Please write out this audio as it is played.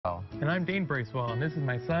And I'm Dane Bracewell, and this is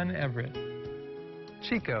my son, Everett.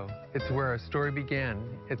 Chico, it's where our story began.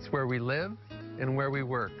 It's where we live and where we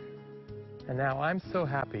work. And now I'm so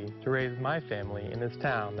happy to raise my family in this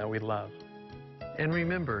town that we love. And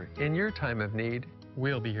remember, in your time of need,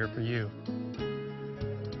 we'll be here for you.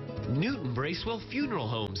 Newton Bracewell Funeral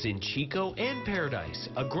Homes in Chico and Paradise,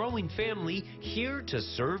 a growing family here to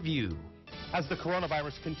serve you. As the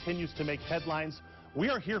coronavirus continues to make headlines, we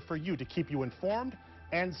are here for you to keep you informed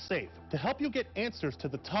and safe, to help you get answers to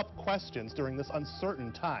the tough questions during this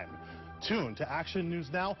uncertain time. Tune to Action News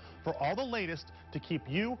Now for all the latest to keep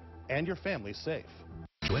you and your family safe.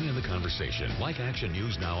 Join in the conversation. Like Action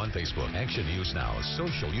News Now on Facebook. Action News Now is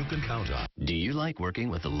social you can count on. Do you like working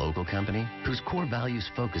with a local company whose core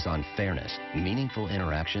values focus on fairness, meaningful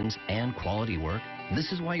interactions, and quality work?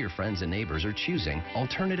 This is why your friends and neighbors are choosing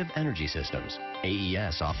Alternative Energy Systems.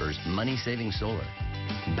 AES offers money-saving solar,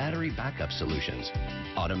 battery backup solutions,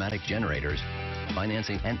 automatic generators,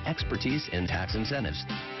 financing and expertise in tax incentives,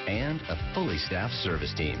 and a fully staffed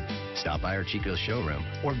service team. Stop by our Chico showroom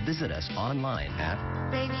or visit us online at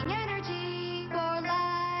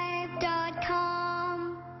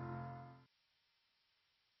SavingEnergyForLife.com.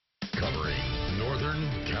 Covering Northern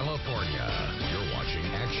California. You're watching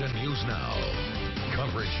Action News Now.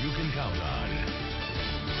 Coverage you can count on.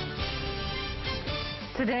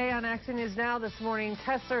 Today on Action News Now this morning,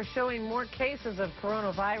 tests are showing more cases of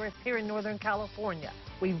coronavirus here in Northern California.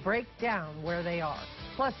 We break down where they are.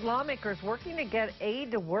 Plus, lawmakers working to get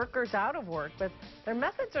aid to workers out of work, but their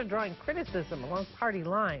methods are drawing criticism along party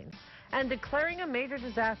lines. And declaring a major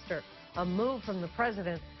disaster, a move from the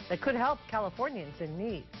president that could help Californians in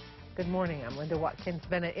need. Good morning, I'm Linda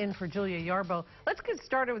Watkins-Bennett in for Julia Yarbo. Let's get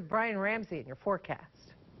started with Brian Ramsey in your forecast.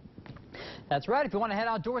 That's right. If you want to head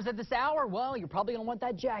outdoors at this hour, well, you're probably going to want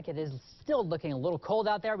that jacket. It is still looking a little cold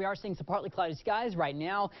out there. We are seeing some partly cloudy skies right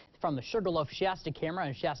now from the Sugarloaf Shasta camera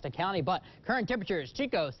in Shasta County. But current temperatures,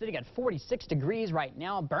 Chico sitting at 46 degrees right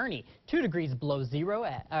now. Bernie, 2 degrees below zero.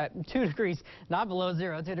 2 degrees, not below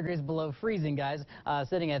zero, 2 degrees below freezing, guys.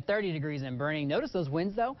 Sitting at 30 degrees in Bernie. Notice those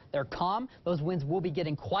winds, though. They're calm. Those winds will be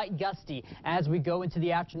getting quite gusty as we go into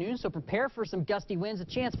the afternoon. So prepare for some gusty winds. A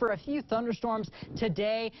chance for a few thunderstorms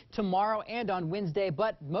today, tomorrow, and on Wednesday,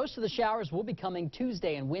 but most of the showers will be coming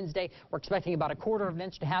Tuesday and Wednesday. We're expecting about 1/4 of an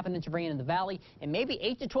inch to 1/2 inch of rain in the valley and maybe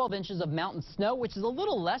 8 to 12 inches of mountain snow, which is a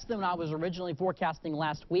little less than I was originally forecasting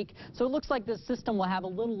last week. So it looks like this system will have a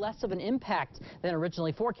little less of an impact than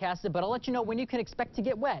originally forecasted, but I'll let you know when you can expect to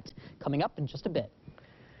get wet coming up in just a bit.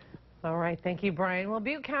 All right, thank you, Brian. Well,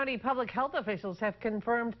 Butte County public health officials have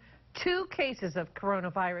confirmed 2 cases of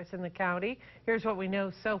coronavirus in the county. Here's what we know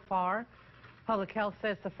so far. Public Health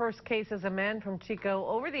says the first case is a man from Chico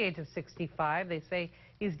over the age of 65. They say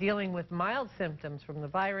he's dealing with mild symptoms from the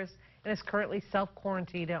virus and is currently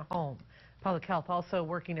self-quarantined at home. Public Health also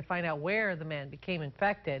working to find out where the man became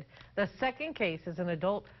infected. The second case is an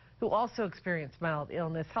adult who also experienced mild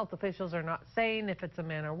illness. Health officials are not saying if it's a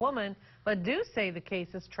man or woman, but do say the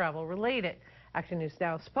case is travel-related. Action News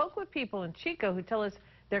Now spoke with people in Chico who tell us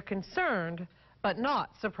they're concerned but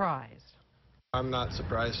not surprised. I'm not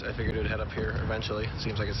surprised. I figured it would head up here eventually. It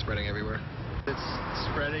seems like it's spreading everywhere. It's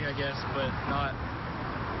spreading, I guess, but not,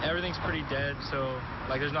 everything's pretty dead, so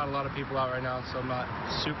like there's not a lot of people out right now, so I'm not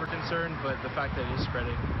super concerned, but the fact that it is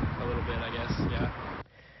spreading a little bit, I guess, yeah.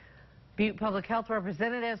 Butte Public Health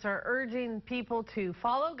representatives are urging people to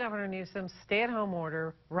follow Governor Newsom's stay-at-home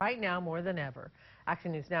order right now more than ever.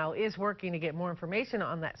 Action News Now is working to get more information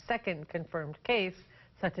on that second confirmed case,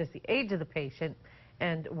 such as the age of the patient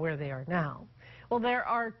and where they are now. Well, there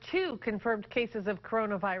are 2 confirmed cases of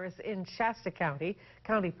coronavirus in Shasta County.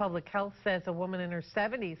 County Public Health says a woman in her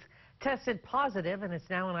 70s tested positive and is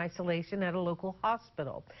now in isolation at a local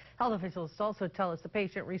hospital. Health officials also tell us the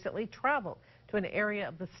patient recently traveled to an area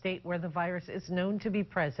of the state where the virus is known to be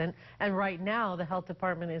present. And right now, the health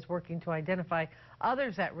department is working to identify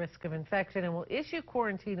others at risk of infection and will issue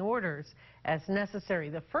quarantine orders as necessary.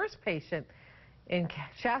 The first patient in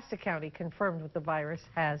Shasta County confirmed with the virus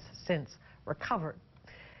has since recovered.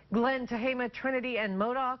 Glen, Tehama, Trinity, and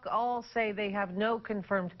Modoc all say they have no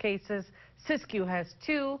confirmed cases. Siskiyou has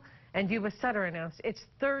 2, and Yuba Sutter announced its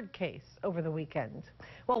 3rd case over the weekend.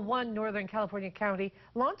 Well, one Northern California county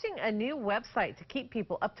launching a new website to keep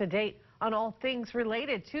people up to date on all things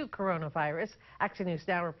related to coronavirus. Action News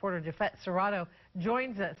Now reporter Jafet Serrato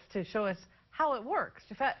joins us to show us how it works.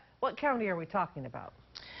 Jafet, what county are we talking about?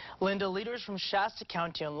 Linda, leaders from Shasta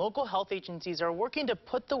County and local health agencies are working to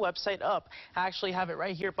put the website up. I actually have it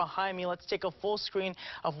right here behind me. Let's take a full screen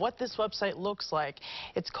of what this website looks like.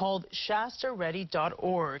 It's called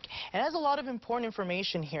shastaready.org. It has a lot of important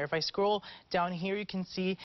information here. If I scroll down here, you can see